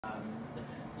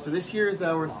So this here is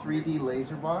our 3D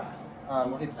laser box.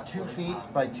 It's 2 feet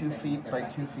by 2 feet by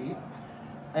 2 feet.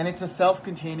 And it's a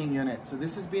self-containing unit. So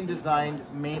this has been designed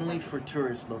mainly for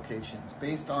tourist locations.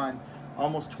 Based on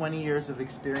almost 20 years of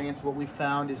experience, what we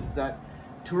found is that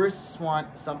tourists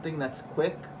want something that's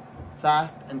quick,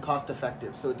 fast, and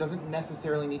cost-effective. So it doesn't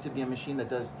necessarily need to be a machine that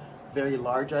does very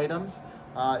large items.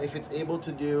 If it's able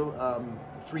to do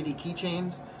 3D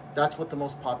keychains, that's what the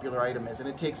most popular item is. And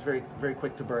it takes very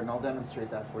quick to burn. I'll demonstrate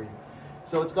that for you.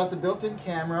 So it's got the built-in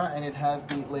camera and it has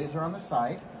the laser on the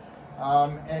side.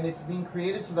 And it's being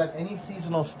created so that any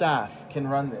seasonal staff can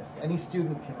run this. Any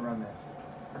student can run this.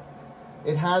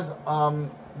 It has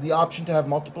the option to have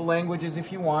multiple languages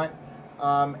if you want.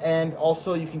 And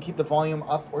also you can keep the volume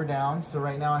up or down. So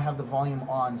right now I have the volume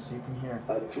on so you can hear.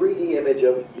 A 3D image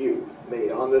of you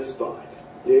made on the spot.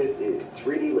 This is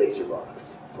 3D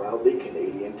LaserBox, proudly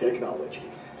Canadian technology.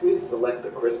 Please select the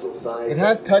crystal size. It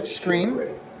has touch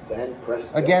screen. Then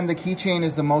press Again, the keychain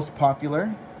is the most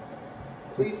popular.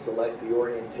 Please select the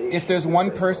orientation. If there's one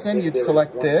person, you'd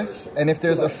select this. And if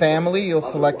there's a family, you'll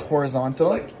select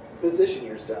horizontal. Position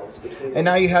yourselves between. And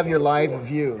now you have your live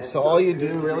view. So all you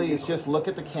do really is just look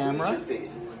at the camera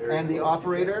and the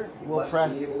operator will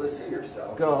press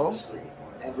go.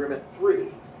 And remember 3,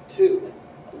 2,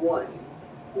 1.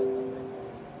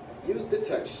 Use the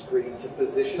touch screen to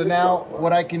position. So now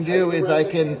what I can do is I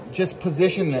can just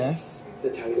position this.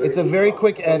 It's a very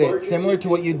quick edit, similar to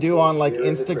what you do on like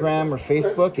Instagram or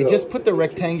Facebook. You just put the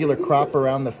rectangular crop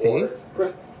around the face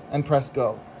and press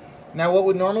go. Now what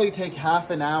would normally take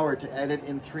half an hour to edit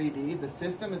in 3D, the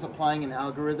system is applying an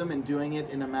algorithm and doing it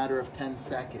in a matter of 10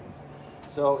 seconds.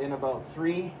 So in about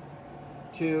 3,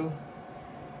 2,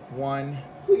 1,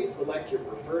 please select your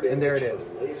preferred and there it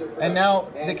is. And now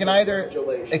they can either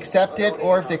accept it,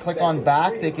 or if they click on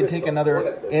back, they can take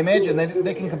another image and then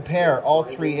they can compare all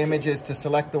 3 images to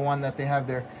select the one that they have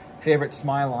their favorite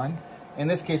smile on. In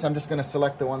this case, I'm just going to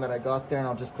select the one that I got there and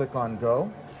I'll just click on go.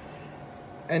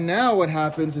 And now what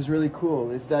happens is really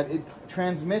cool, is that it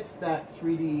transmits that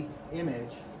 3D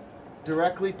image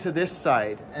directly to this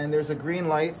side. And there's a green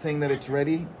light saying that it's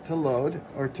ready to load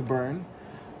or to burn.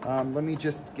 Let me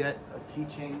just get a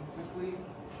keychain quickly.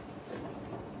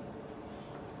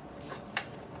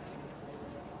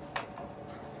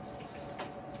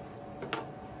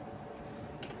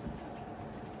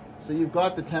 So you've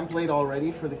got the template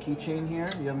already for the keychain here.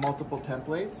 You have multiple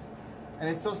templates. And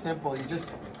it's so simple. You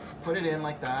just put it in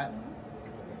like that.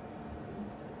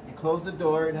 You close the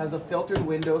door. It has a filtered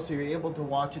window so you're able to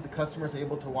watch it. The customer's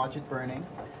able to watch it burning.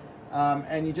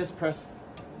 And you just press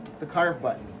the carve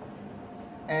button.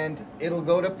 And it'll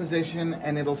go to position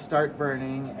and it'll start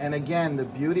burning. And again, the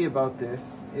beauty about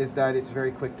this is that it's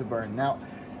very quick to burn. Now,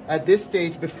 at this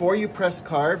stage, before you press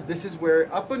carve, this is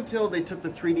where, up until they took the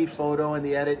 3D photo and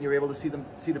the edit, and you're able to see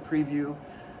the preview,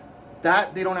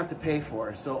 that they don't have to pay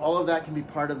for. So all of that can be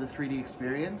part of the 3D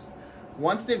experience.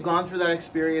 Once they've gone through that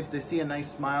experience, they see a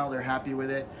nice smile, they're happy with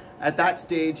it. At that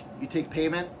stage, you take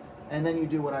payment, and then you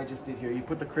do what I just did here. You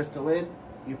put the crystal in,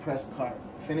 you press carve.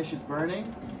 It finishes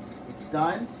burning. It's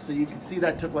done. So you can see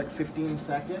that took like 15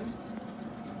 seconds.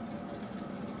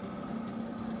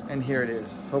 And here it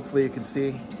is. Hopefully you can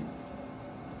see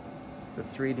the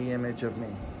 3D image of me.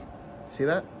 See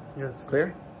that? Yes.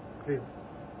 Clear? Clear.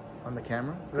 On the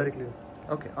camera? Very clear.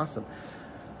 Okay, awesome.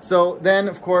 So then,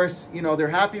 of course, you know, they're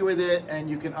happy with it and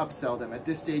you can upsell them. At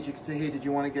this stage, you can say, hey, did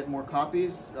you want to get more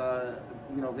copies?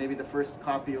 You know, maybe the first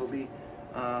copy will be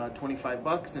 25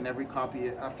 bucks and every copy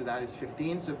after that is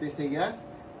 15. So if they say yes,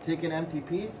 take an empty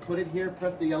piece, put it here,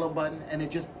 press the yellow button, and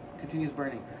it just continues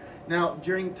burning. Now,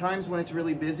 during times when it's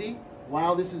really busy,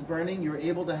 while this is burning, you're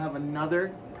able to have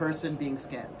another person being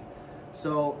scanned.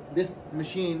 So this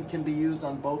machine can be used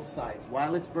on both sides,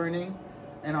 while it's burning,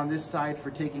 and on this side for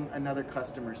taking another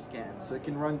customer scan. So it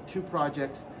can run 2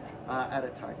 projects at a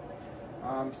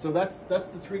time. So that's the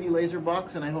 3D laser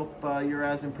box, and I hope you're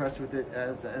as impressed with it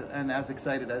and as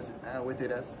excited with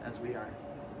it as we are.